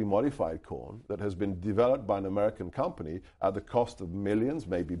genetically modified corn that has been developed by an American company at the cost of millions,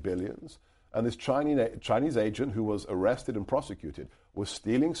 maybe billions. And this Chinese agent who was arrested and prosecuted was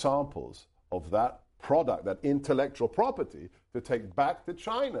stealing samples of that product, that intellectual property, to take back to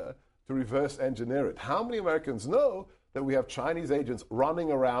China to reverse engineer it. How many Americans know that we have Chinese agents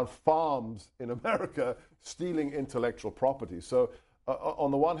running around farms in America stealing intellectual property? So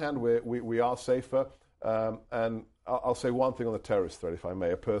on the one hand, we are safer. And I'll say one thing on the terrorist threat, if I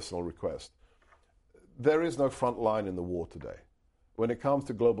may, a personal request. There is no front line in the war today. When it comes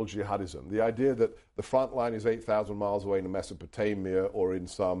to global jihadism, the idea that the front line is 8,000 miles away in Mesopotamia or in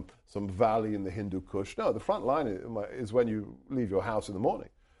some valley in the Hindu Kush. No, the front line is when you leave your house in the morning.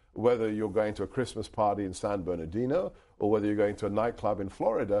 Whether you're going to a Christmas party in San Bernardino or whether you're going to a nightclub in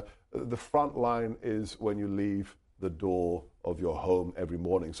Florida, the front line is when you leave the door of your home every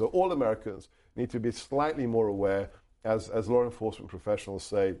morning. So all Americans need to be slightly more aware, as law enforcement professionals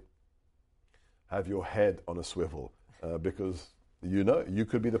say, have your head on a swivel, because you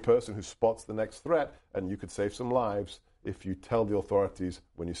could be the person who spots the next threat, and you could save some lives if you tell the authorities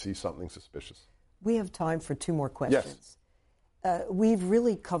when you see something suspicious. We have time for two more questions. Yes. We've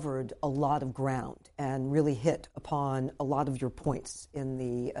really covered a lot of ground and really hit upon a lot of your points in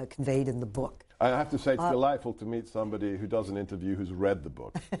the conveyed in the book. I have to say, it's delightful to meet somebody who does an interview who's read the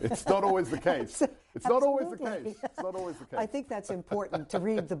book. It's not always the case. It's not always the case. It's not always the case. I think that's important, to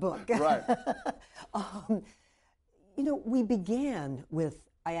read the book. Right. We began with,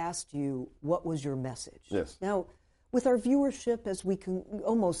 I asked you, what was your message? Yes. Now, with our viewership, as we can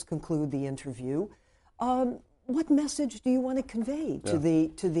almost conclude the interview, what message do you want to convey to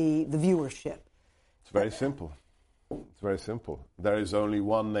the viewership? It's very simple. It's very simple. There is only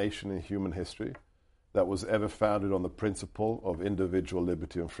one nation in human history that was ever founded on the principle of individual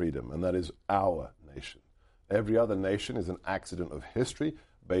liberty and freedom, and that is our nation. Every other nation is an accident of history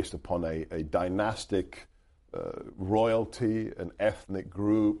based upon a dynastic royalty, an ethnic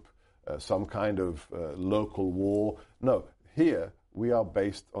group, some kind of local war. No, here we are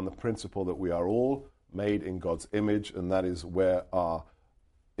based on the principle that we are all made in God's image, and that is where our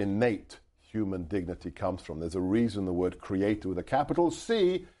innate human dignity comes from. There's a reason the word creator with a capital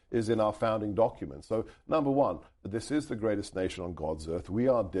C is in our founding document. So, number one, this is the greatest nation on God's earth. We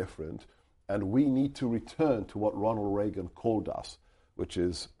are different, and we need to return to what Ronald Reagan called us, which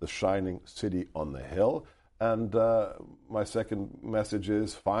is the shining city on the hill. And my second message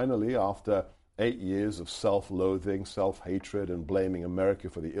is, finally, after 8 years of self-loathing, self-hatred, and blaming America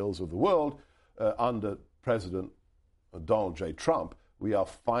for the ills of the world, under President Donald J. Trump, we are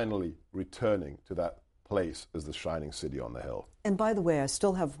finally returning to that place as the shining city on the hill. And by the way, I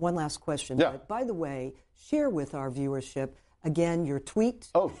still have one last question. Yeah. But by the way, share with our viewership, again, your tweet.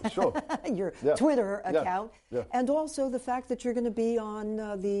 Oh, sure. your Twitter account. Yeah. And also the fact that you're going to be on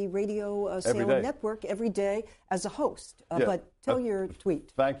the Radio Salem Network every day as a host. But tell your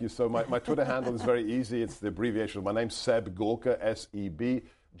tweet. Thank you. So my Twitter handle is very easy. It's the abbreviation of my name, Seb Gorka,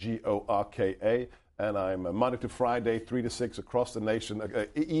 SEBGORKA. And I'm Monday to Friday, 3 to 6 across the nation,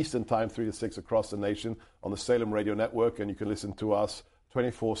 Eastern Time, 3 to 6 across the nation on the Salem Radio Network. And you can listen to us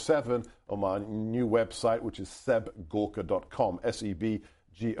 24/7 on my new website, which is sebgorka.com,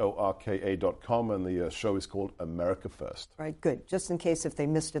 SEBGORKA.com. And the show is called America First. All right, good. Just in case if they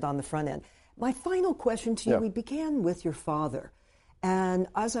missed it on the front end. My final question to you, we began with your father. And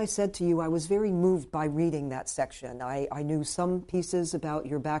as I said to you, I was very moved by reading that section. I knew some pieces about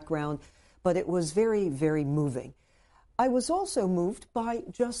your background. but it was very, very moving. I was also moved by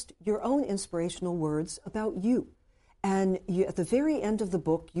just your own inspirational words about you. And at the very end of the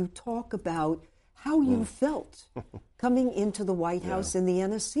book, you talk about how you felt coming into the White House in the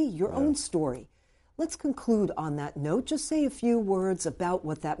NSC, your own story. Let's conclude on that note. Just say a few words about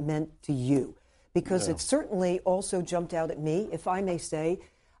what that meant to you, because it certainly also jumped out at me. If I may say,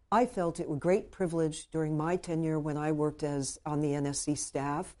 I felt it a great privilege during my tenure when I worked on the NSC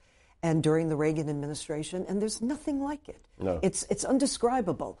staff and during the Reagan administration, and there's nothing like it. No. It's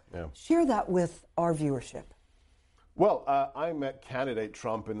undescribable. Yeah. Share that with our viewership. Well, I met candidate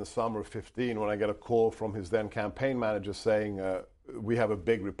Trump in the summer of 2015 when I got a call from his then campaign manager saying, we have a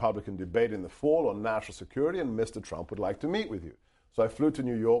big Republican debate in the fall on national security, and Mr. Trump would like to meet with you. So I flew to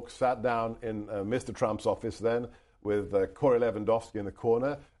New York, sat down in Mr. Trump's office then with Corey Lewandowski in the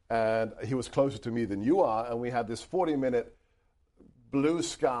corner, and he was closer to me than you are, and we had this 40-minute blue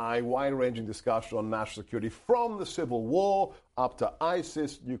sky, wide-ranging discussion on national security from the Civil War up to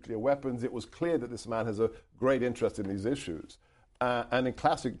ISIS, nuclear weapons. It was clear that this man has a great interest in these issues. And in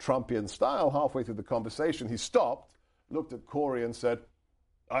classic Trumpian style, halfway through the conversation, he stopped, looked at Corey and said,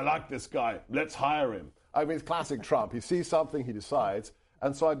 I like this guy, let's hire him. I mean, it's classic Trump. He sees something, he decides.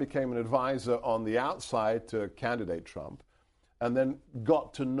 And so I became an advisor on the outside to candidate Trump, and then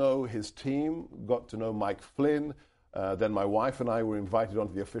got to know his team, got to know Mike Flynn. Then my wife and I were invited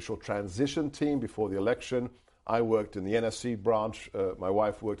onto the official transition team before the election. I worked in the NSC branch. My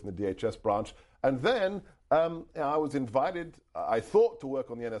wife worked in the DHS branch. And then I was invited, I thought, to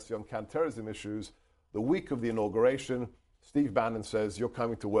work on the NSC on counterterrorism issues. The week of the inauguration, Steve Bannon says, you're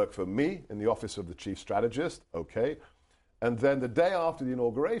coming to work for me in the office of the chief strategist. Okay. And then the day after the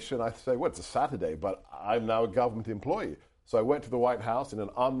inauguration, I say, well, it's a Saturday, but I'm now a government employee. So I went to the White House in an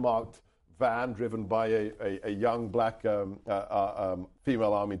unmarked van driven by a young black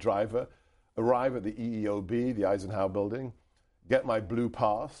female Army driver, arrive at the EEOB, the Eisenhower building, get my blue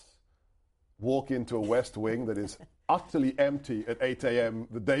pass, walk into a West Wing that is utterly empty at 8 a.m.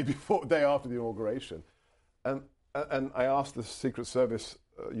 the day after the inauguration. And I asked the Secret Service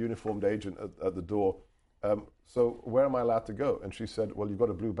uniformed agent at the door, so where am I allowed to go? And she said, well, you've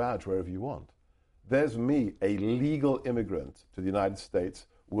got a blue badge wherever you want. There's me, a legal immigrant to the United States,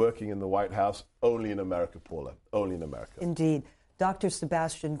 working in the White House, only in America, Paula, only in America. Indeed. Dr.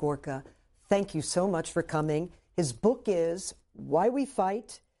 Sebastian Gorka, thank you so much for coming. His book is Why We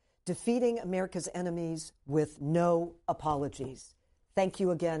Fight, Defeating America's Enemies with No Apologies. Thank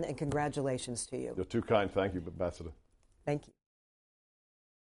you again, and congratulations to you. You're too kind. Thank you, Ambassador. Thank you.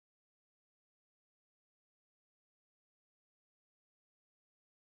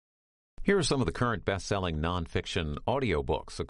 Here are some of the current best-selling nonfiction audiobooks.